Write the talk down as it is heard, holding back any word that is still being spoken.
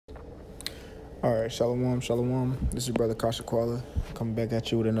All right, shalom, shalom. This is your brother Kasha Kwala, coming back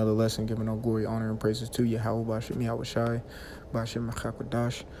at you with another lesson, giving all glory, honor, and praises to Yahweh, Bashim Yahweh Shai, Bashim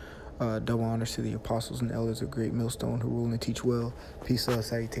Machakwadash. Double honors to the apostles and elders of Great Millstone who rule and teach well. Peace,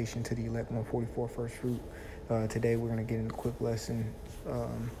 salutation to the elect 144 first fruit. Today we're going to get into a quick lesson,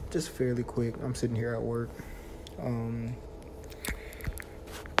 just fairly quick. I'm sitting here at work.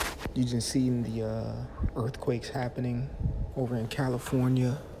 You just seen the earthquakes happening over in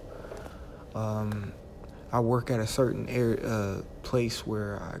California. I work at a certain place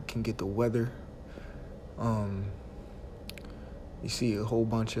where I can get the weather. You see a whole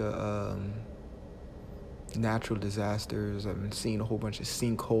bunch of natural disasters. I've been seeing a whole bunch of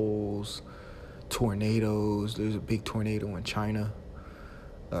sinkholes, tornadoes. There's a big tornado in China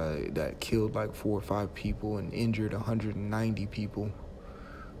that killed like 4 or 5 people and injured 190 people.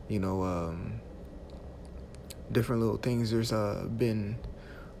 Different little things. There's been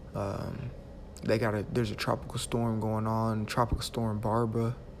there's a tropical storm going on, Tropical Storm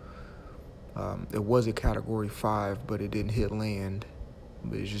Barbara. It was a Category 5, but it didn't hit land.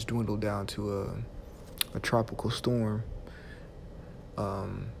 But it just dwindled down to a tropical storm.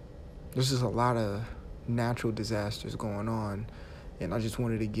 There's just a lot of natural disasters going on, and I just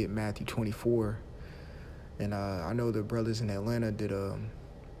wanted to get Matthew 24. And I know the brothers in Atlanta did a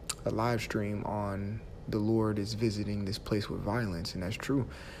live stream on the Lord is visiting this place with violence, and that's true.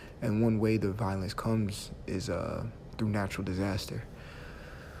 And one way the violence comes is through natural disaster.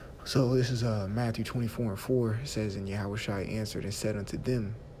 So this is Matthew 24:4. It says, "And Yahushua answered and said unto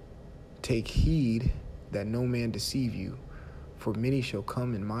them, Take heed that no man deceive you, for many shall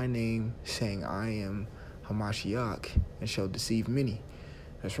come in my name, saying, I am Hamashiach, and shall deceive many."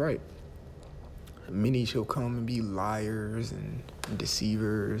 That's right. Many shall come and be liars and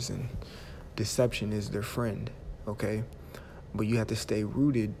deceivers, and deception is their friend, okay? But you have to stay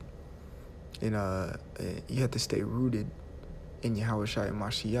rooted in Yahushua and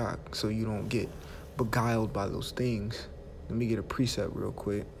Mashiach, so you don't get beguiled by those things. Let me get a precept real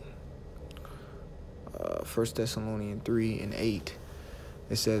quick. 1 Thessalonians 3:8.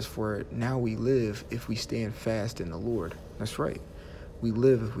 It says, "For now we live if we stand fast in the Lord." That's right. We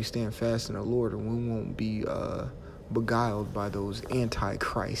live if we stand fast in the Lord, and we won't be beguiled by those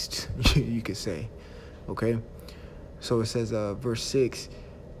antichrists, you could say. Okay? So it says, verse 6,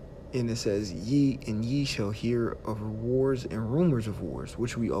 and it says, ye shall hear of wars and rumors of wars,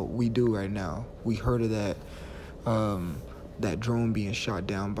 which we do right now. We heard of that drone being shot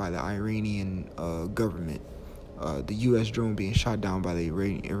down by the Iranian government, the U.S. drone being shot down by the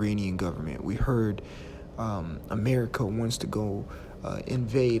Iranian government. We heard America wants to go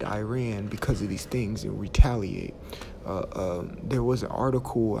invade Iran because of these things and retaliate. There was an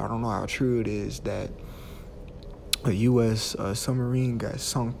article, I don't know how true it is, that a U.S. submarine got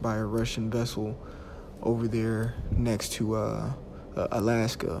sunk by a Russian vessel over there next to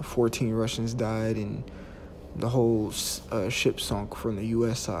Alaska. 14 Russians died, and the whole ship sunk from the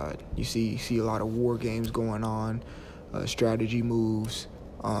U.S. side. You see a lot of war games going on, strategy moves,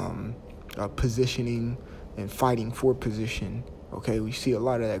 positioning, and fighting for position. Okay, we see a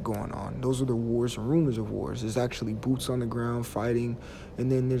lot of that going on. Those are the wars and rumors of wars. There's actually boots on the ground fighting, and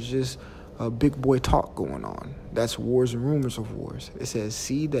then there's just big boy talk going on. That's wars and rumors of wars. It says,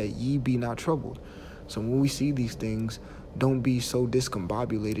 "See that ye be not troubled." So when we see these things, don't be so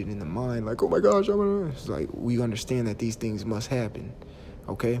discombobulated in the mind, like, oh my gosh, it's like, we understand that these things must happen.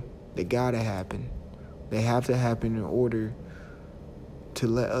 Okay? They gotta happen. They have to happen in order to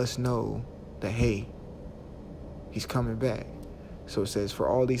let us know that, hey, he's coming back. So it says, "For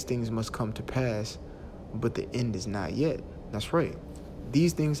all these things must come to pass, but the end is not yet." That's right.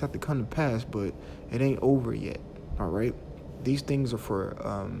 These things have to come to pass, but it ain't over yet, all right? These things are for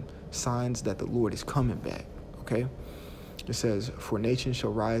signs that the Lord is coming back, okay? It says, "For nation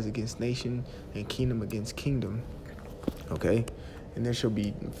shall rise against nation, and kingdom against kingdom," okay? "And there shall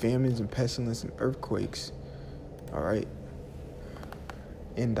be famines and pestilence and earthquakes," all right,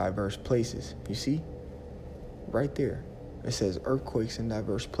 "in diverse places." You see? Right there. It says earthquakes in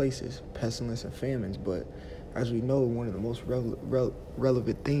diverse places, pestilence and famines, but as we know, one of the most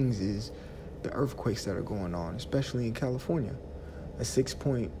relevant things is the earthquakes that are going on, especially in California. A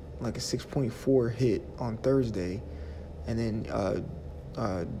 6.4 hit on Thursday, and then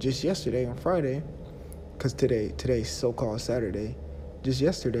just yesterday on Friday, because today's so-called Saturday, just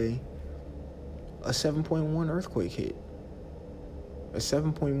yesterday, a 7.1 earthquake hit. A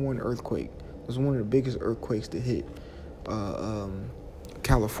 7.1 earthquake. It was one of the biggest earthquakes to hit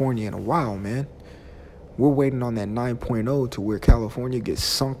California in a while, man. We're waiting on that 9.0 to where California gets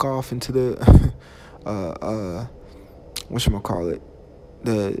sunk off into the whatchamacallit,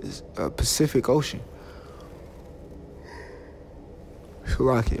 the Pacific Ocean.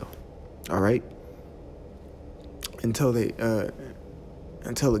 Shalakia. All right. Until it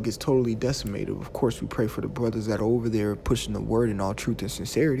gets totally decimated. Of course, we pray for the brothers that are over there pushing the word in all truth and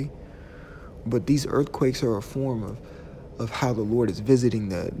sincerity. But these earthquakes are a form of how the Lord is visiting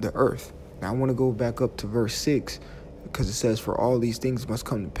the earth. Now, I want to go back up to verse 6 because it says, for all these things must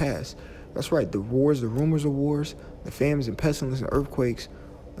come to pass. That's right. The wars, the rumors of wars, the famines and pestilence and earthquakes,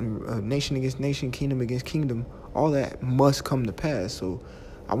 nation against nation, kingdom against kingdom, all that must come to pass. So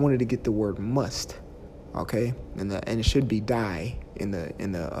I wanted to get the word must. Okay, and it should be die in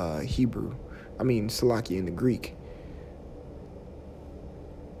the Hebrew. I mean Salakia in the Greek.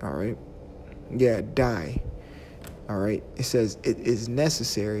 All right, yeah, die. All right, it says it is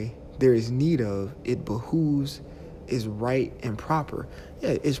necessary, there is need of, it behooves, is right and proper.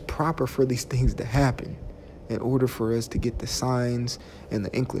 Yeah, it's proper for these things to happen in order for us to get the signs and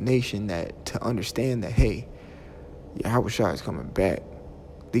the inclination that to understand that, hey, Yahushua is coming back.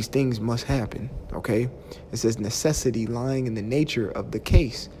 These things must happen, okay? It says necessity lying in the nature of the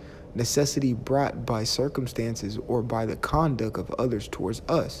case. Necessity brought by circumstances or by the conduct of others towards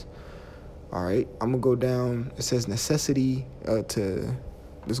us. All right, I'm going to go down. It says necessity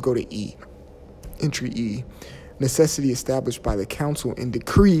let's go to E. Entry E. Necessity established by the counsel and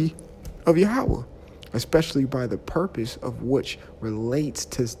decree of Yahweh, especially by the purpose of which relates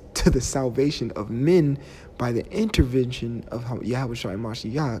to the salvation of men by the intervention of Yahushua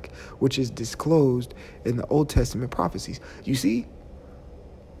Mashiach, which is disclosed in the Old Testament prophecies. You see,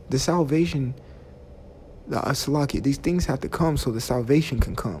 the salvation, the Salakia, these things have to come so the salvation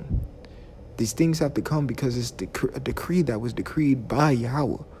can come. These things have to come because it's a decree that was decreed by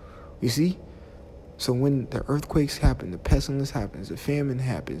Yahweh. You see? So when the earthquakes happen, the pestilence happens, the famine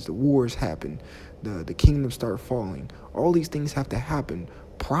happens, the wars happen, the kingdoms start falling, all these things have to happen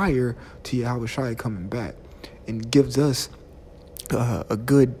prior to Yahushua coming back, and gives us a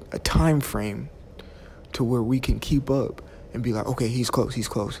time frame to where we can keep up and be like, okay, he's close, he's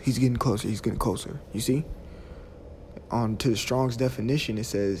getting closer, he's getting closer. You see? On to the Strong's definition, it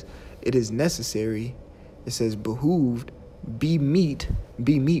says, it is necessary, it says behooved, be meet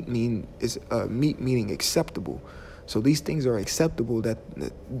mean is meet meaning acceptable. So these things are acceptable,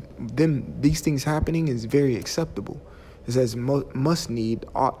 these things happening is very acceptable. It says must need,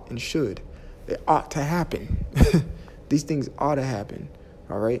 ought, and should. It ought to happen. These things ought to happen.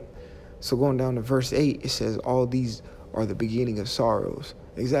 All right. So going down to verse 8, it says all these are the beginning of sorrows.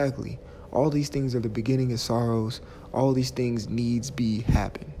 Exactly. All these things are the beginning of sorrows. All these things needs be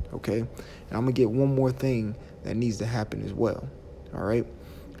happen. Okay. And I'm going to get one more thing that needs to happen as well. All right.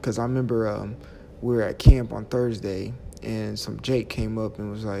 Because I remember we were at camp on Thursday and some Jake came up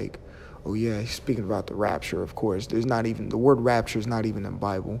and was like, oh, yeah, he's speaking about the rapture, of course. The word rapture is not even in the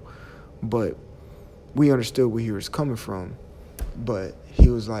Bible. But we understood where he was coming from. But he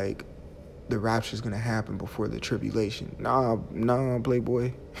was like, the rapture is going to happen before the tribulation. Nah,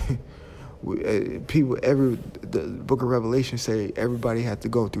 Playboy. The book of Revelation say everybody had to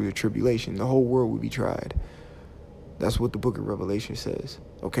go through the tribulation. The whole world would be tried. That's what the book of Revelation says.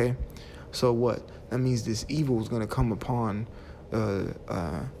 Okay? So what? That means this evil is going to come upon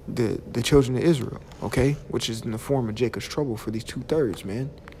the children of Israel, okay? Which is in the form of Jacob's trouble for these 2/3, man.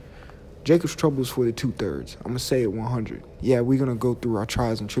 Jacob's trouble is for the 2/3. I'm going to say it 100. Yeah, we're going to go through our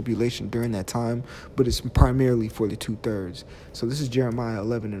trials and tribulation during that time, but it's primarily for the 2/3. So this is Jeremiah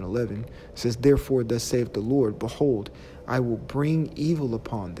 11:11. It says, therefore, thus saith the Lord, behold, I will bring evil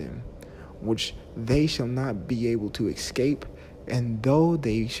upon them, which they shall not be able to escape, and though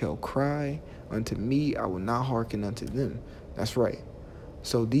they shall cry unto me, I will not hearken unto them. That's right.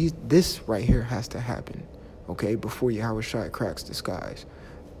 So this right here has to happen, okay, before Yahushua cracks the skies.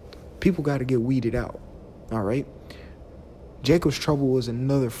 People got to get weeded out, all right? Jacob's trouble is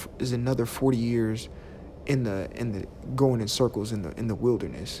another 40 years in the going in circles in the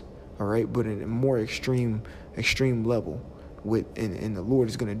wilderness, all right? But in a more extreme level, and the Lord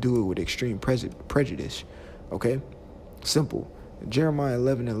is going to do it with extreme prejudice, okay? Simple. Jeremiah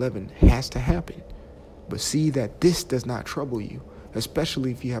 11:11 has to happen. But see that this does not trouble you,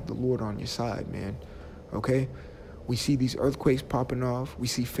 especially if you have the Lord on your side, man. Okay? We see these earthquakes popping off. We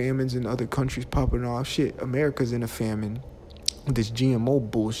see famines in other countries popping off. Shit, America's in a famine. This GMO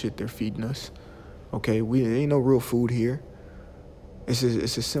bullshit they're feeding us. Okay? There ain't no real food here. It's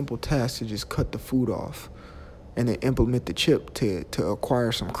a simple task to just cut the food off and then implement the chip to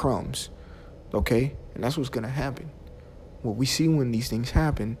acquire some crumbs. Okay? And that's what's going to happen. What we see when these things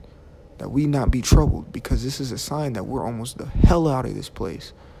happen, that we not be troubled, because this is a sign that we're almost the hell out of this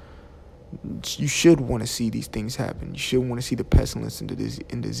place. You should want to see these things happen. You should want to see the pestilence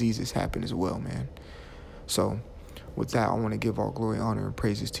and diseases happen as well, man. So, with that, I want to give all glory, honor, and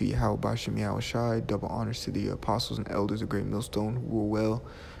praises to Yahweh Bashem Yahweh Shai. Double honors to the apostles and elders of Great Millstone who rule well.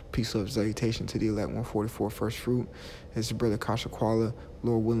 Peace, love, salutation to the elect 144 first fruit. It's your brother Kasha Kwala.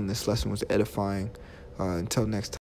 Lord willing, this lesson was edifying. Until next time.